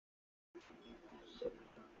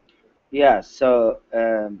Yeah, so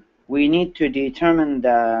we need to determine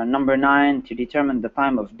the number 9 to determine the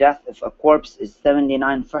time of death if a corpse is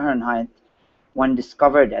 79 Fahrenheit when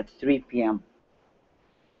discovered at 3 p.m.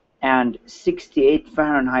 and 68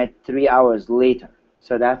 Fahrenheit 3 hours later.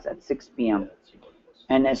 So that's at 6 p.m.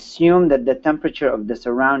 And assume that the temperature of the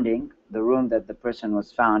surrounding, the room that the person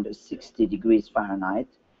was found, is 60 degrees Fahrenheit,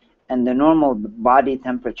 and the normal body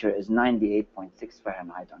temperature is 98.6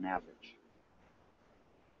 Fahrenheit on average.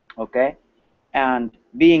 Okay? And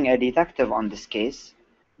being a detective on this case,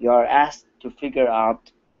 you are asked to figure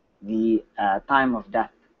out the time of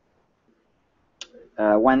death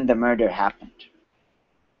when the murder happened.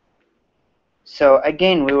 So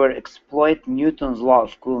again, we will exploit Newton's law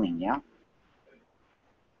of cooling, yeah?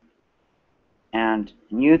 And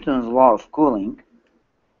Newton's law of cooling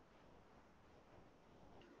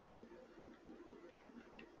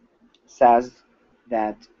says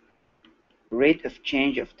that rate of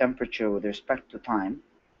change of temperature with respect to time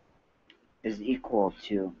is equal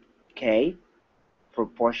to K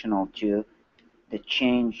proportional to the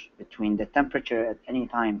change between the temperature at any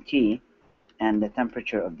time T and the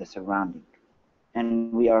temperature of the surrounding.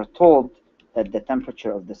 And we are told that the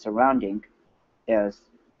temperature of the surrounding is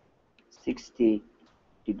 60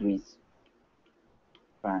 degrees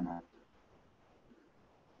Fahrenheit,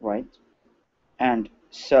 right? And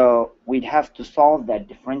so we'd have to solve that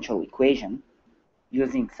differential equation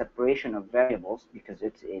using separation of variables because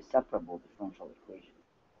it's a separable differential equation.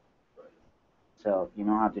 So you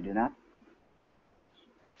know how to do that?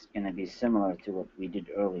 It's going to be similar to what we did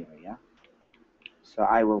earlier, yeah? So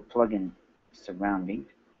I will plug in surrounding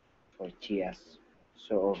for TS.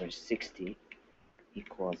 So over 60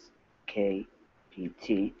 equals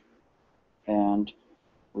KPT. And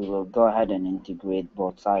we will go ahead and integrate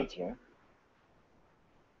both sides here.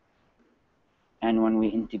 And when we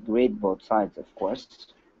integrate both sides, of course,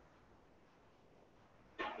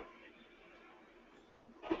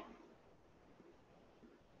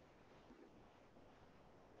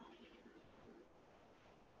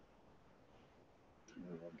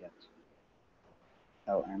 we will get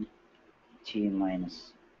ln t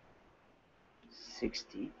minus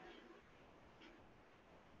 60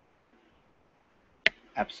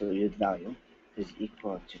 absolute value is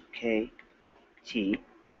equal to kt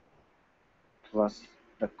plus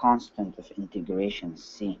the constant of integration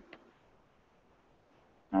c.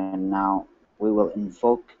 And now we will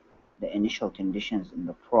invoke the initial conditions in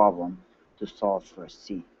the problem to solve for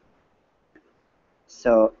c.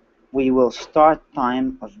 So we will start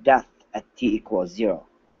time of death at t equals 0.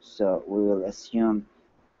 So we will assume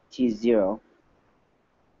t0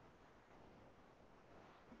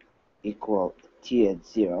 equal t at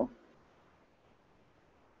 0,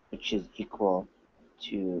 which is equal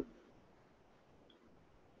to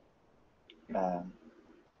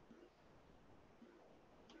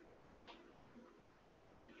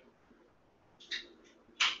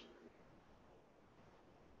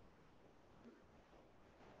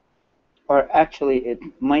or actually it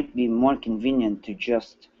might be more convenient to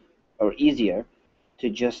just, or easier, to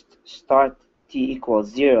just start t equals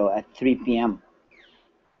 0 at 3 p.m.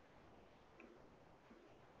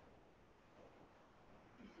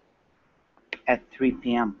 at 3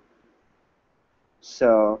 p.m.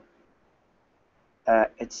 So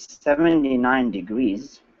it's 79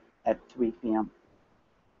 degrees at 3 p.m.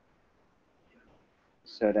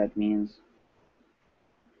 So that means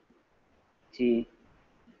t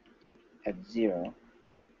at 0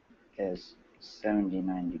 is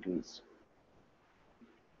 79 degrees.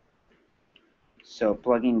 So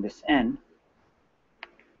plugging this in,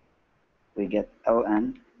 we get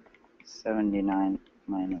ln 79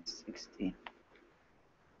 minus 60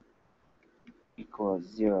 equals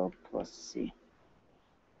 0 plus c.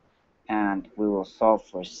 And we will solve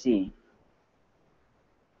for c,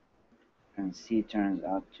 and c turns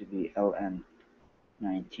out to be ln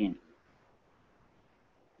 19.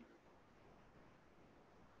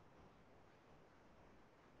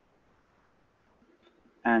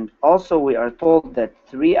 And also we are told that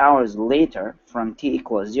 3 hours later from t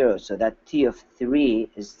equals 0, so that t of 3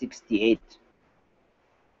 is 68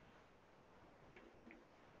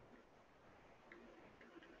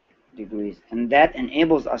 degrees. And that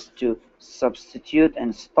enables us to substitute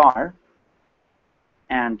and star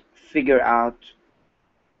and figure out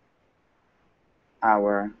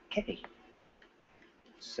our k.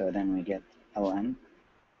 So then we get ln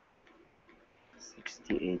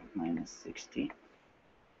 68 minus 60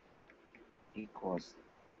 equals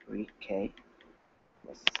 3k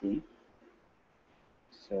plus c.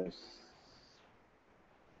 So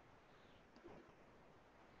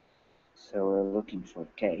we're looking for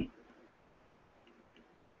k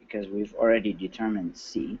because we've already determined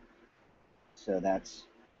C. So that's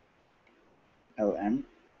ln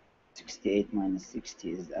 68 minus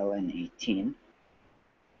 60 is ln 18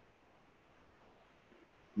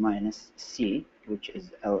 minus C, which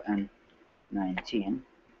is ln 19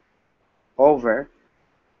 over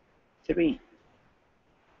 3.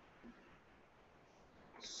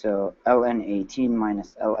 So ln 18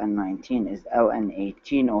 minus ln 19 is ln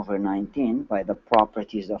 18 over 19 by the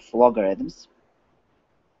properties of logarithms.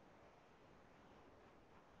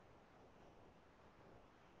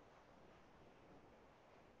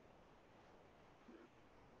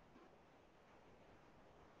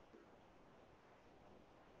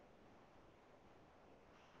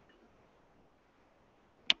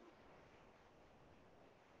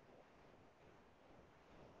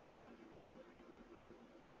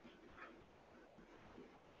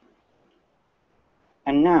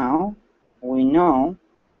 And now we know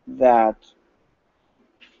that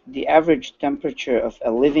the average temperature of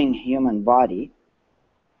a living human body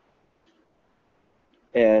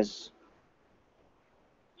is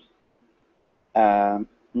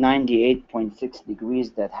 98.6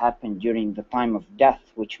 degrees that happened during the time of death,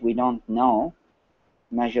 which we don't know,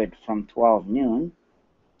 measured from 12 noon.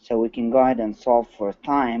 So we can go ahead and solve for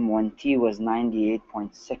time when T was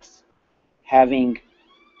 98.6, having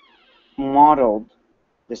modeled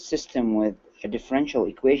the system with a differential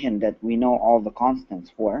equation that we know all the constants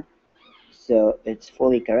for. So it's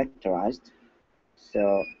fully characterized.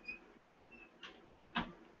 So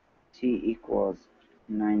T equals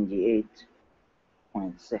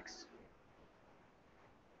 98.6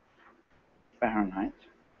 Fahrenheit.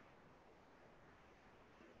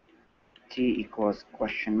 T equals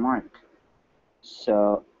question mark.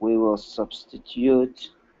 So we will substitute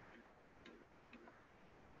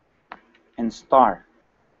in star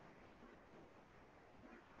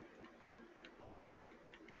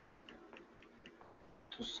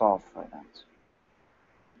to solve for that.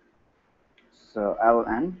 So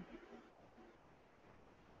ln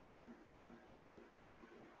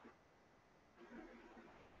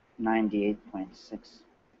 98.6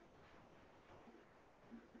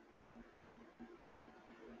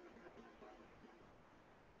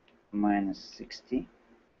 minus 60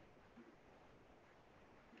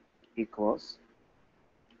 equals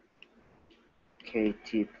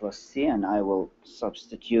kt plus c, and I will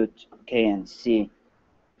substitute k and c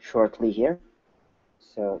shortly here.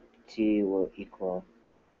 So t will equal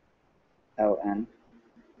ln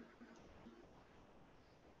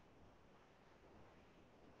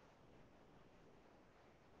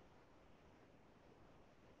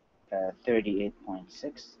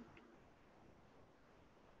 38.6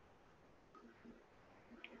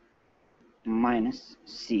 minus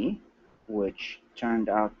c, which turned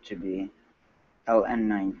out to be ln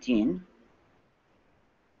 19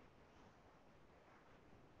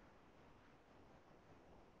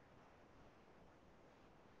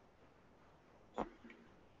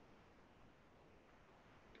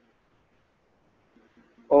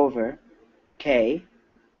 over k,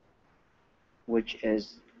 which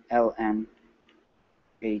is ln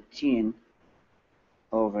 18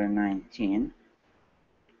 over 19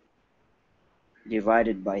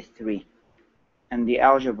 divided by 3. And the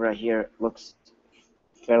algebra here looks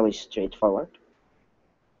fairly straightforward.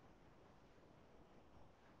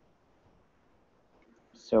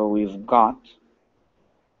 So we've got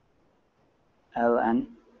ln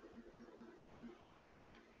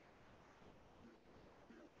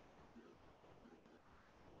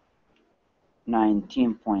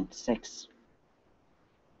 19.6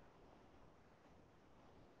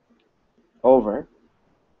 over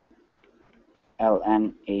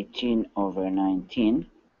ln 18 over 19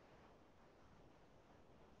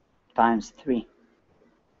 times 3.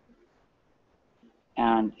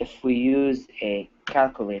 And if we use a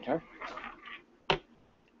calculator, to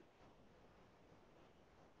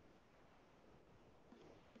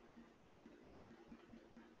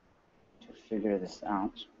figure this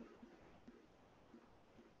out,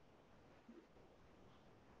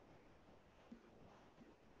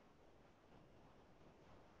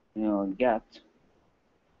 we'll get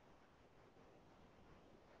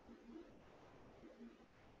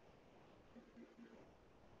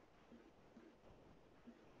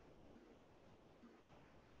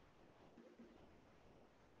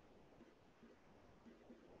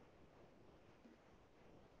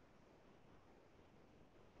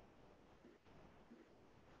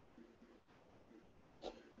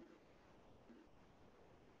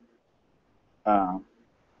uh,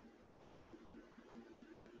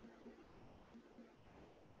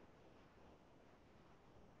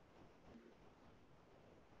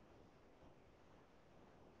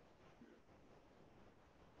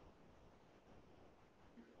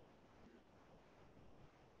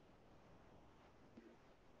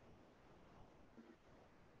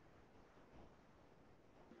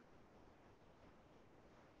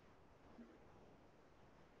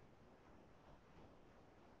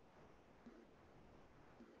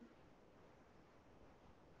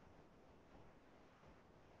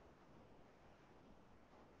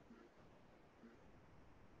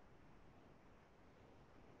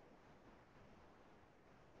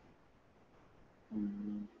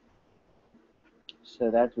 So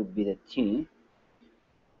that would be the T,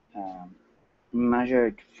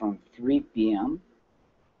 measured from 3 p.m.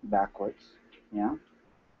 backwards. Yeah.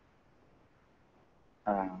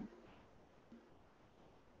 Um,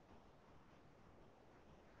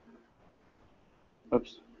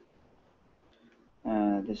 oops.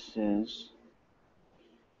 This is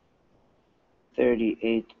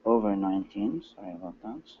 38 over 19. Sorry about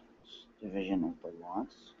that. It's division of the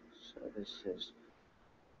lots. So this is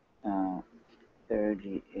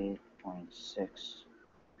 38.6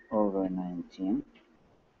 over 19.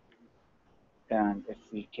 And if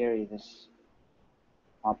we carry this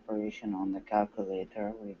operation on the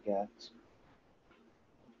calculator, we get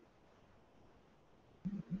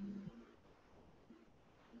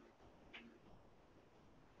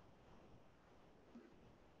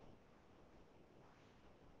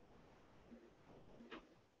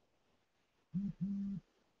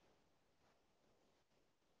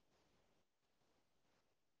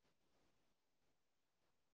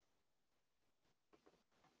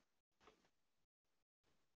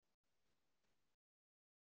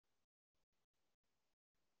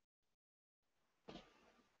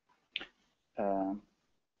uh,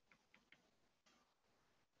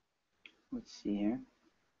 let's see here.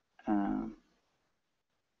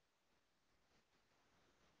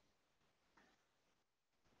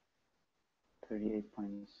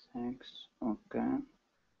 38.6. Okay.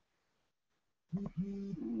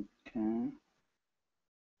 Okay.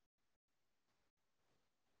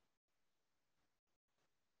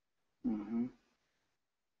 Mm-hmm.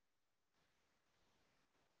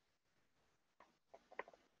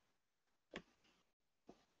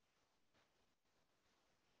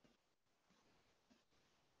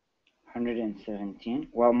 117.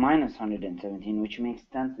 Well, minus 117, which makes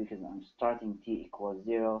sense because I'm starting t equals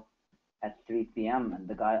 0 at 3 p.m. and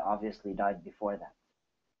the guy obviously died before that.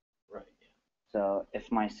 Right. So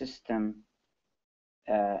if my system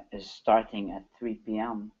is starting at 3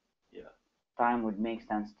 p.m., Yeah. time would make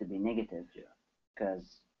sense to be negative. Yeah.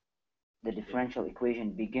 Because the differential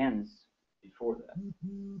equation begins before that.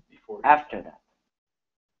 After that.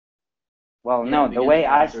 Well, Yeah, no, the way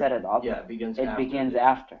after, I set it up, yeah, it begins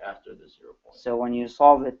after. After the 0 point. So when you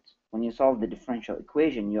solve the differential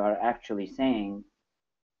equation, you are actually saying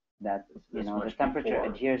that the temperature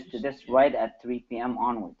adheres to this right at 3 p.m.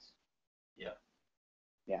 onwards. Yeah.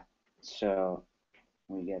 Yeah. So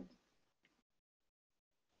we get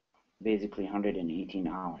basically 118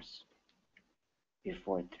 hours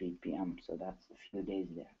before 3 p.m. So that's a few days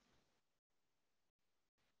there.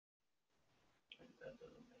 That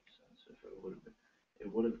doesn't make sense. If it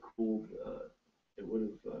would have cooled. It would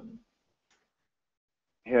have.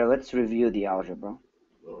 Here, let's review the algebra.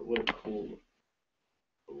 Well, it would have cooled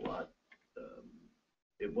a lot.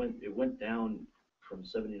 It went down from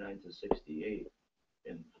 79 to 68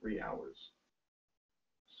 in 3 hours.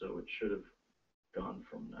 So it should have gone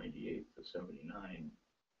from 98 to 79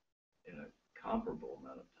 in a comparable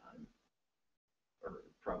amount of time, or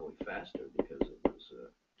probably faster because it was.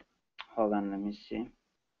 Hold on, let me see.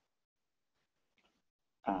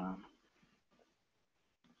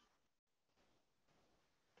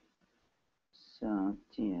 So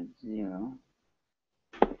t at 0,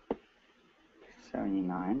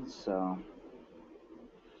 79. So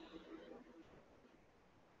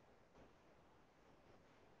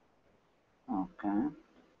okay.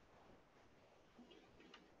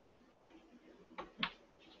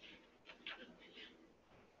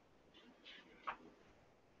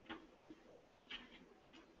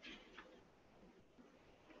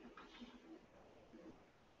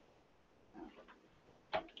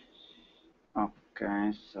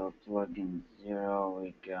 Okay, so plug in 0,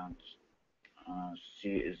 we got C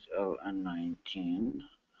is ln 19,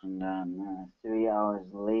 and then 3 hours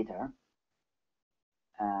later,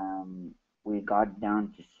 we got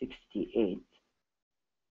down to 68.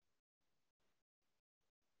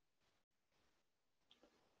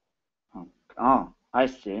 Oh, I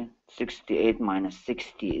see. 68 minus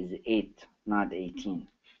 60 is 8, not 18.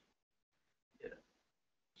 Yeah.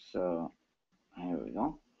 So here we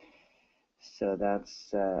go. So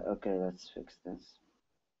that's okay. Let's fix this.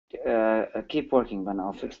 Keep working, but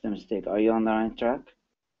I'll fix the mistake. Are you on the right track?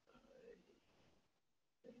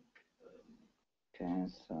 Okay,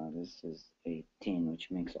 so this is 18,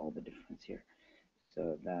 which makes all the difference here.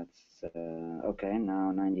 So that's okay.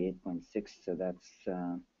 Now 98.6. So that's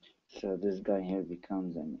so this guy here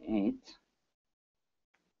becomes an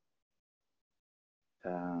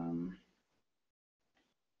 8.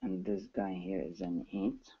 And this guy here is an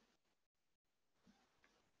 8.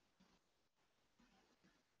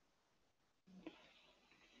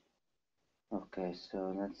 Okay,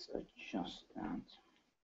 so let's adjust that.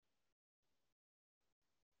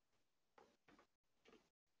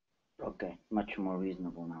 Okay, much more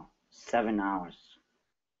reasonable now. 7 hours.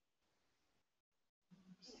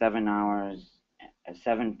 7 hours,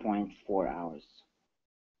 7.4 hours.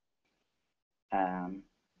 Um,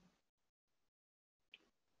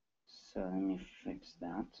 so let me fix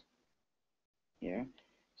that here.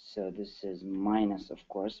 So this is minus, of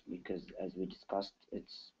course, because as we discussed,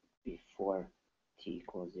 it's before t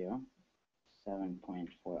equals 0. 7.4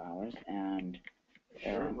 hours, and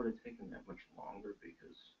Sure, it would have taken that much longer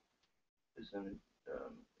because isn't it?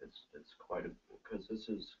 It's quite a because this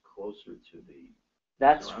is closer to the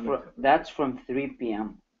that's from 3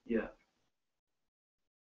 p.m. Yeah.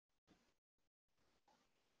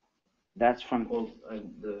 That's from Well,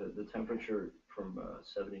 the temperature from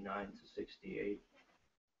 79 to 68,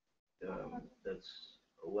 that's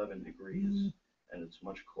 11 degrees, and it's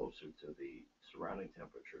much closer to the surrounding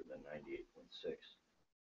temperature than 98.6.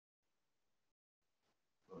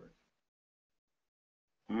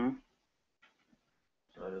 hmm?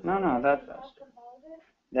 So No,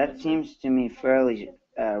 that seems to me fairly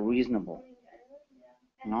reasonable.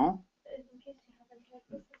 No?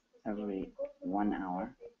 Every 1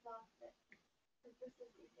 hour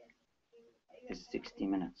is 60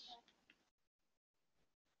 minutes.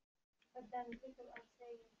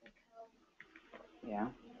 Yeah.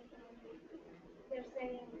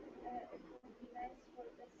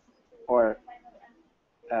 Or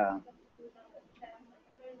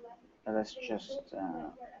let's just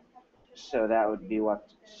so that would be what?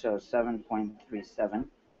 So 7.37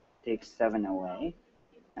 takes 7 away,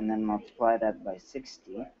 and then multiply that by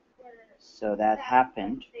 60. So that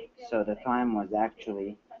happened. So the time was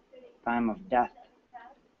actually time of death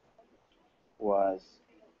was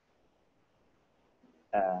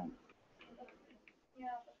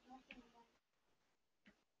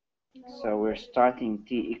so we're starting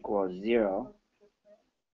t equals 0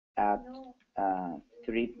 at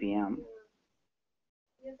 3 p.m.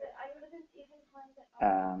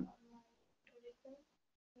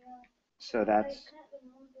 So that's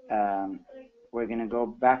we're gonna go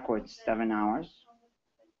backwards 7 hours.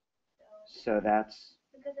 So that's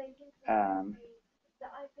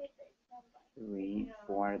 3,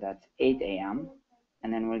 4, that's 8 a.m.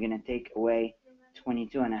 And then we're gonna take away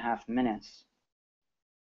 22 and a half minutes.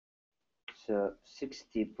 So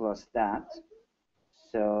 60 plus that.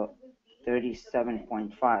 So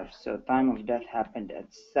 37.5. So time of death happened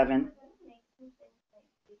at 7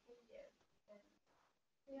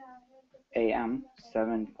 a.m.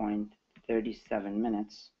 7.37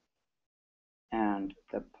 minutes, and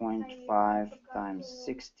the 0.5 times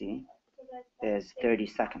 60 is 30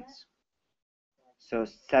 seconds. So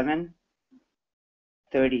 7:37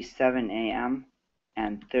 a.m.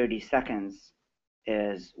 and 30 seconds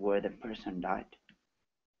is where the person died.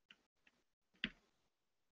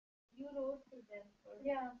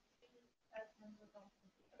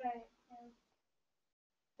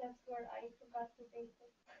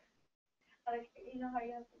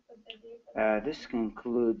 This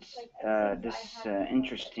concludes this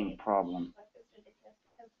interesting problem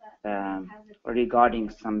regarding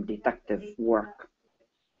some detective work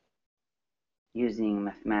using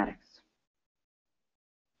mathematics.